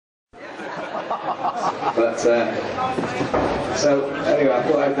But so anyway, I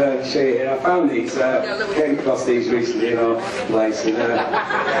thought I'd show you here. I found these, came across these recently in our place, and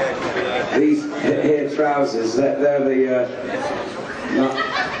these here trousers, they're the.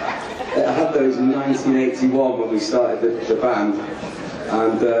 I had those in 1981 when we started the band,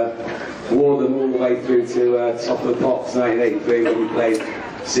 and wore them all the way through to Top of the Pops 1983 when we played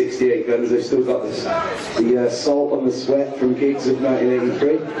 68 guns. They've still got the salt on the sweat from gigs of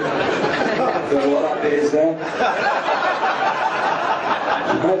 1983. Don't know what that bit is there.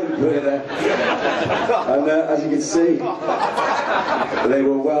 I didn't put it there. And as you can see, they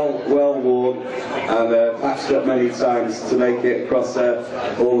were well worn and patched up many times to make it across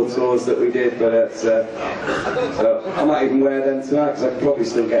all the tours that we did. But so I might even wear them tonight because I could probably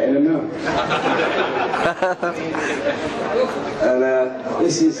still get in them now. And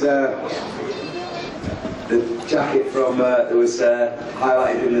this is the jacket from that was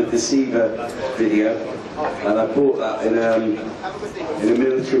highlighted in the Deceiver video, and I bought that in a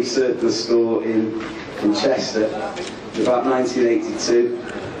military surplus store in Chester about 1982.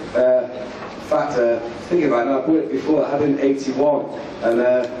 In fact, thinking about it, I bought it before. I had it in '81, and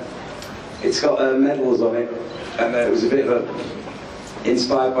it's got medals on it, and it was a bit of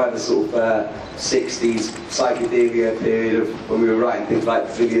inspired by the sort of 60s psychedelia period of when we were writing things like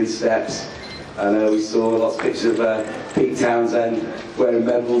Billion Steps, and we saw lots of pictures of Pete Townsend wearing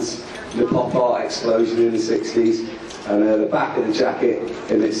medals in the pop art explosion in the 60s, and the back of the jacket,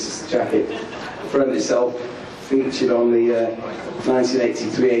 in this jacket, the front itself, featured on the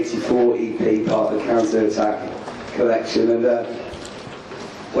 1983-84 EP, part of the Counter-Attack collection. And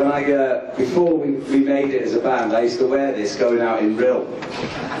when before we made it as a band, I used to wear this going out in Rill.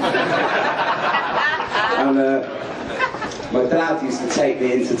 And my dad used to take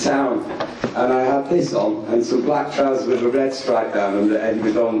me into town, and I had this on, and some black trousers with a red stripe down them that Eddie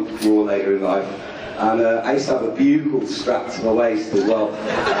Madon wore later in life. And I used to have a bugle strapped to my waist as well.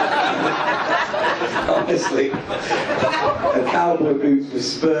 Honestly. And cowboy boots with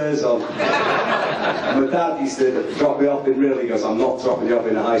spurs on. And my dad used to drop me off in Rill. He goes, "I'm not dropping you off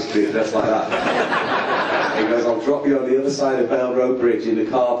in the high street," just like that. He goes, "I'll drop you on the other side of Bell Road Bridge in the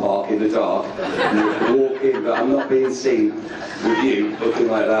car park in the dark, and you can walk in, but I'm not being seen with you looking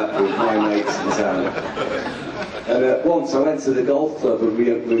like that with my mates in town." And once I went to the golf club with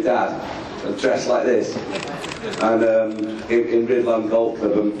my dad, dressed like this, and in Ridland Golf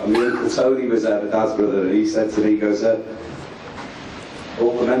Club, and my Uncle Tony was there, my dad's brother, and he said to me, he goes,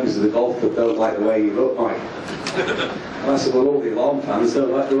 "All the members of the golf club don't like the way you look, Mike." And I said, "Well, all the alarm fans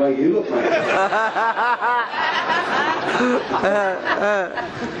don't like the way you look, mate."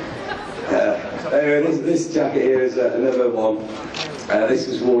 Anyway, this jacket here is another one. This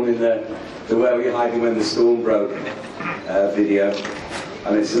was worn in the Where Were You Hiding When the Storm Broke video.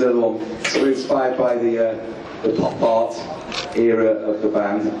 And it's another one, so inspired by the pop art era of the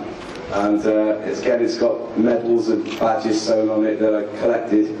band, and it's got medals and badges sewn on it that I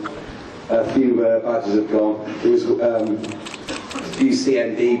collected. A few badges have gone. There was a few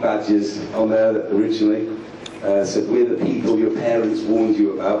CND badges on there that originally said, "We're the people your parents warned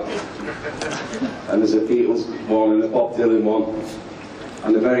you about." And there's a Beatles one and a Bob Dylan one,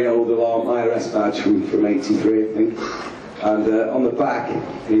 and a very old alarm IRS badge from '83, I think. And on the back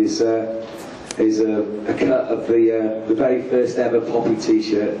is a cut of the very first ever Poppy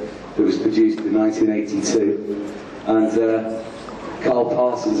T-shirt that was produced in 1982. And Carl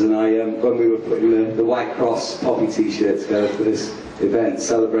Parsons and I, when we were putting the White Cross Poppy T-shirt together for this event,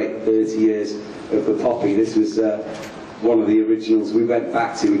 celebrate 30 years of the Poppy, this was one of the originals we went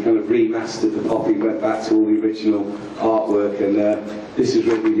back to. We kind of remastered the Poppy, went back to all the original artwork, and this was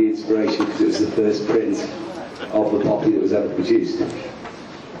really the inspiration because it was the first print of the Poppy that was ever produced.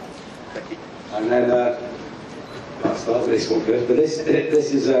 And then I'll start with this one first, but this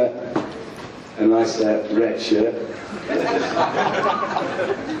is a nice red shirt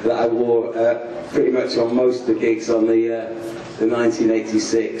that I wore pretty much on most of the gigs on the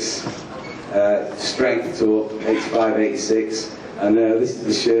 1986 Strength Tour, 85-86, and this is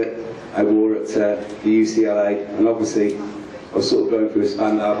the shirt I wore at the UCLA, and obviously I was sort of going through a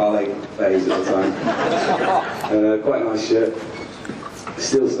Spandau Ballet phase at the time. Quite a nice shirt.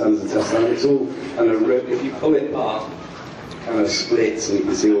 Still stands the test of time. It's all kind of ripped. If you pull it apart, it kind of splits and you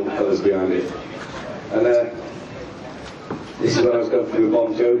can see all the colours behind it. And this is when I was going through a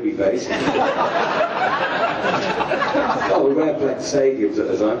Bon Jovi phase. Oh, we were playing stadiums at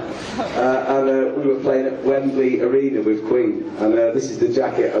the time. And we were playing at Wembley Arena with Queen. And this is the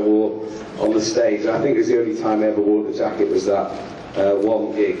jacket I wore on the stage. I think it was the only time I ever wore the jacket, was that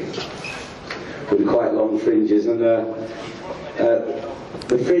one gig with quite long fringes. And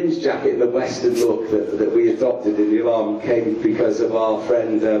the fringe jacket and the Western look that we adopted in the Alarm came because of our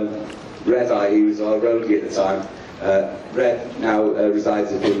friend Red Eye, who was our roadie at the time. Red now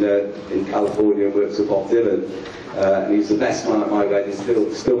resides up in California and works with Bob Dylan. And he's the best man at my wedding,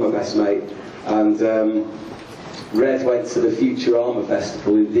 still my best mate. And Red went to the Future Armour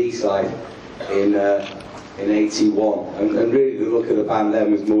Festival in D-side in 81, and really the look of the band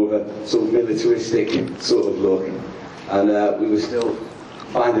then was more of a sort of militaristic sort of look, and we were still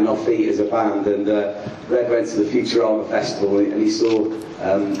finding our feet as a band. And Red went to the Future Armour Festival and he saw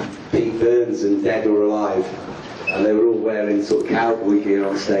Pete Burns and Dead or Alive, and they were all wearing sort of cowboy gear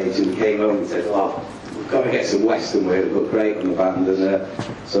on stage, and he came home and said, "Oh, we've got to get some Western wear, it looked great on the band." And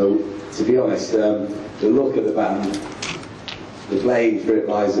so, to be honest, the look of the band, the blame for it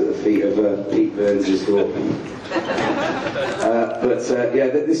lies at the feet of Pete Burns' daughter. Yeah,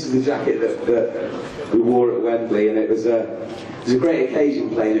 this is the jacket that we wore at Wembley, and it was a great occasion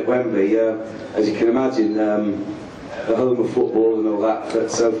playing at Wembley. As you can imagine, the home of football and all that. But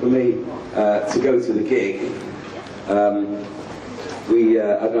so for me, to go to the gig, I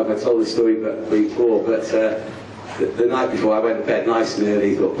don't know if I told the story before, but the night before I went to bed nice and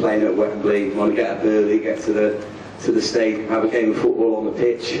early, thought playing at Wembley, want to get up early, get to the stage, have a game of football on the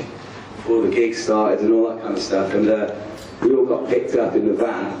pitch before the gig started and all that kind of stuff. And we all got picked up in the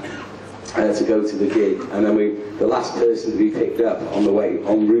van to go to the gig, and then the last person to be picked up on the way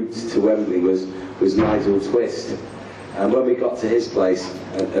en route to Wembley was Nigel Twist. And when we got to his place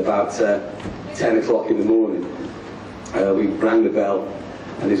at about 10 o'clock in the morning, we rang the bell,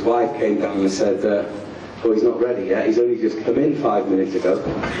 and his wife came down and said, "Oh, he's not ready yet, he's only just come in 5 minutes ago."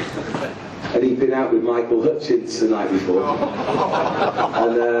 And he'd been out with Michael Hutchins the night before.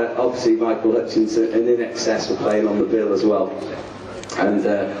 And obviously Michael Hutchins and In Excess were playing on the bill as well. And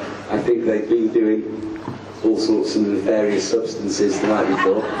I think they'd been doing all sorts of nefarious substances the night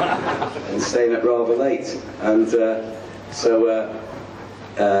before and staying up rather late. And so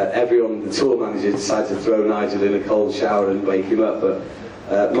everyone, the tour manager, decided to throw Nigel in a cold shower and wake him up.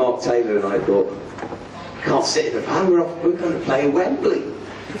 But Mark Taylor and I thought, "We can't sit in the van, we're going to play Wembley."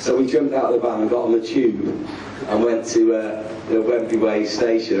 So we jumped out of the van and got on the tube and went to the Wembley Way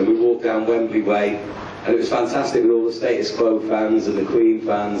station, and we walked down Wembley Way, and it was fantastic with all the Status Quo fans and the Queen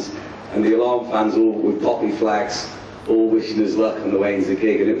fans and the Alarm fans, all with poppy flags, all wishing us luck on the way into the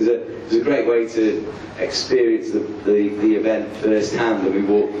gig. And it was a great way to experience the event firsthand. And we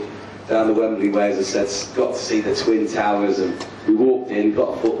walked down the Wembley Way, as I said, got to see the Twin Towers, and we walked in,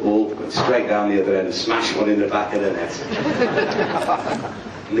 got a football, went straight down the other end and smashed one in the back of the net.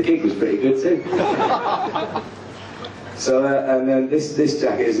 And the gig was pretty good too. So, and then this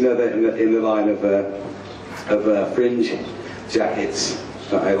jacket is another in the line of fringe jackets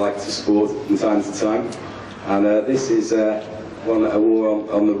that I like to sport from time to time. And this is one that I wore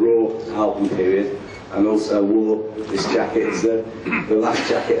on the Raw album period, and also wore this jacket. It's the last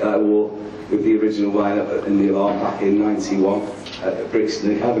jacket that I wore with the original lineup in the Alarm back in '91 at the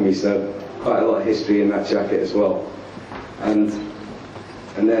Prestatyn Academy. So quite a lot of history in that jacket as well.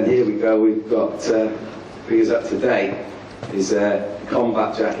 And then here we go, we've got, bring us up to date, is a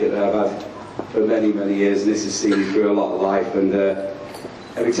combat jacket that I've had for many, many years, and this has seen me through a lot of life. And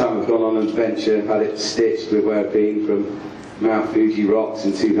every time I've gone on an adventure, I've had it stitched with where I've been, from Mount Fuji Rocks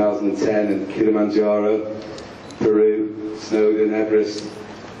in 2010, and Kilimanjaro, Peru, Snowdon, Everest,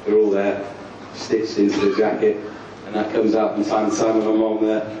 they're all there, stitched into the jacket. And that comes out from time to time when I'm on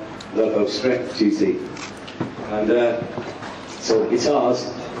Love of Strength duty. And so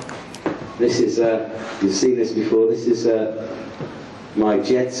guitars, this is, you've seen this before, this is my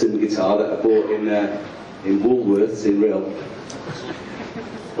Jetson guitar that I bought in Woolworths in Rill,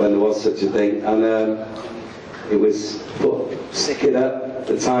 when there was such a thing, and it was put, sticking up at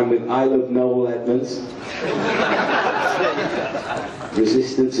the time with "I Love Noel Edmonds,"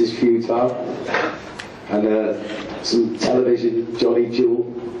 "Resistance is Futile," and some television, Johnny Jewel,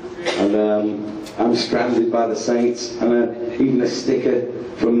 and "I'm Stranded by the Saints," and even a sticker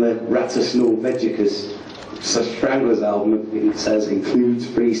from the Ratasnore Magicus Stranglers album. It says "includes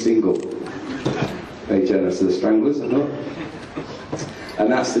free single." Very generous of the Stranglers, isn't it?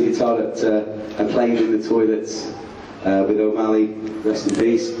 And that's the guitar that I played in the toilets with O'Malley, rest in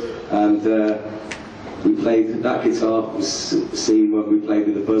peace. And we played that guitar, was seen when we played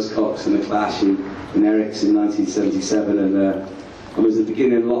with the Buzzcocks and the Clash in Eric's in 1977, and it was the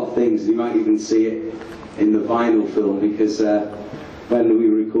beginning of a lot of things. You might even see it in the vinyl film, because when we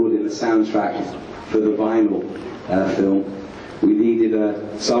were recording the soundtrack for the vinyl film, we needed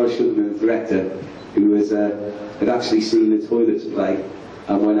Sarah Shutman, the director, who had actually seen the Toilets play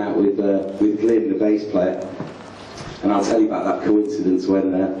and went out with Glyn, the bass player, And I'll tell you about that coincidence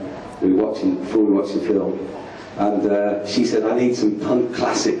when before we watched the film. And she said, I need some punk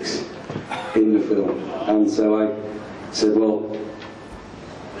classics in the film. And so I said, well,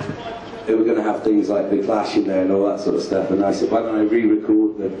 they were going to have things like The Clash in there and all that sort of stuff. And I said, why don't I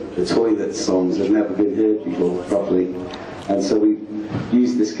re-record the Toilet songs that have never been heard before properly? And so we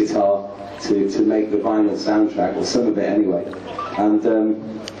used this guitar to make the vinyl soundtrack, or some of it anyway. And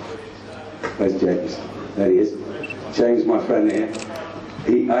where's James? There he is. James, my friend here.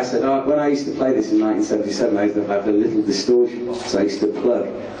 I said, when I used to play this in 1977, I used to have a little distortion, so I used to plug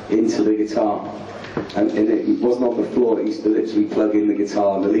into the guitar. And it wasn't on the floor, it used to literally plug in the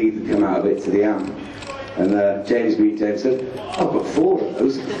guitar and the lead would come out of it to the amp. And James said, I've got 4 of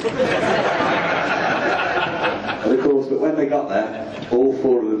those. And of course, but when they got there, all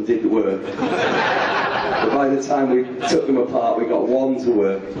 4 of them didn't work. But by the time we took them apart, we got 1 to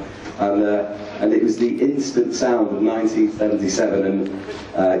work. And it was the instant sound of 1977, and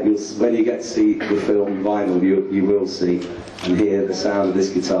when you get to see the film vinyl, you will see and hear the sound of this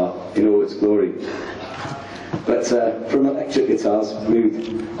guitar in all its glory. But from electric guitars,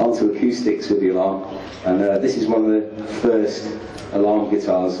 moved onto acoustics with the alarm, and this is one of the first alarm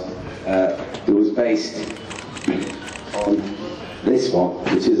guitars that was based on this one,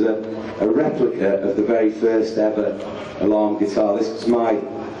 which is a replica of the very first ever alarm guitar. This was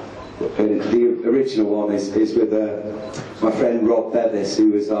the original one is with my friend Rob Bevis,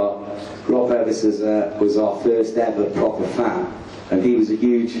 who was was our first ever proper fan, and he was a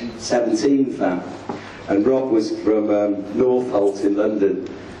huge 17 fan. And Rob was from Northolt in London,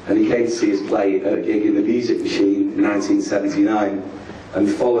 and he came to see us play at a gig in the Music Machine in 1979, and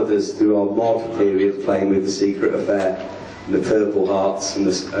followed us through our mod period, playing with The Secret Affair, and the Purple Hearts, and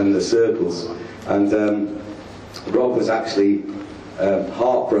the Circles. And Rob was actually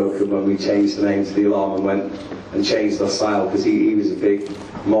heartbroken when we changed the name to The Alarm and went and changed our style, because he was a big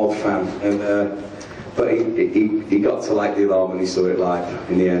mod fan, and but he got to like The Alarm when he saw it live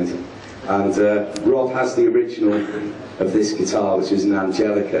in the end. And Rob has the original of this guitar, which is an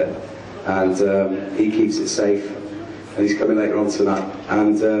Angelica, and he keeps it safe, and he's coming later on tonight.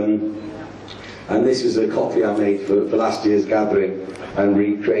 And this was a copy I made for last year's gathering, and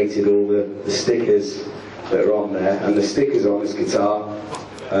recreated all the stickers that are on there. And the stickers on this guitar,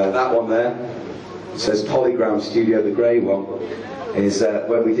 that one there says Polygram Studio, the grey one, is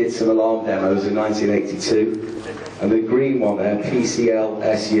when we did some alarm demos in 1982. And the green one there, PCL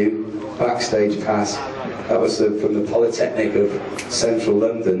SU, Backstage Pass, that was from the Polytechnic of Central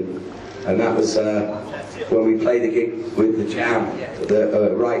London. And that was when we played a gig with the Jam,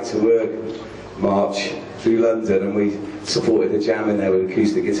 the Right to Work march through London, and we supported the Jam in there with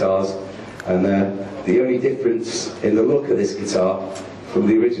acoustic guitars. And the only difference in the look of this guitar from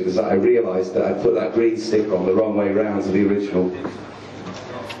the original is that I realised that I put that green sticker on the wrong way round to the original,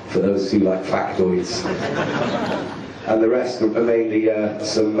 for those who like factoids. And the rest are mainly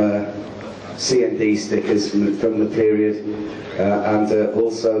some C&D stickers from the period, and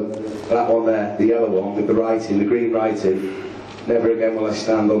also that one there, the yellow one with the writing, the green writing, "Never again will I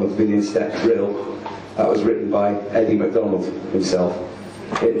stand on a billion step grill." That was written by Eddie MacDonald himself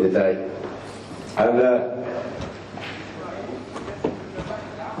in the day. And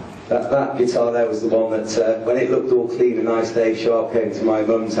that guitar there was the one that, when it looked all clean and nice, Dave Sharp came to my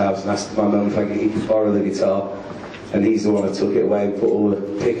mum's house and asked my mum if he could borrow the guitar, and he's the one that took it away and put all the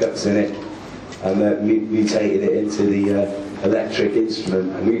pickups in it, and mutated it into the electric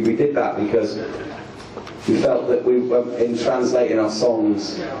instrument. And we did that because we felt that in translating our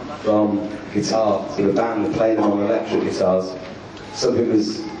songs from guitar to the band, playing them on electric guitars, something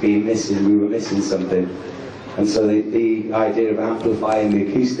was being missing, we were missing something. And so the idea of amplifying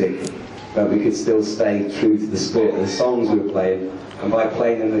the acoustic, that we could still stay true to the spirit of the songs we were playing, and by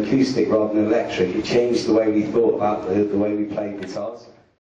playing an acoustic rather than electric, it changed the way we thought about the way we played guitars.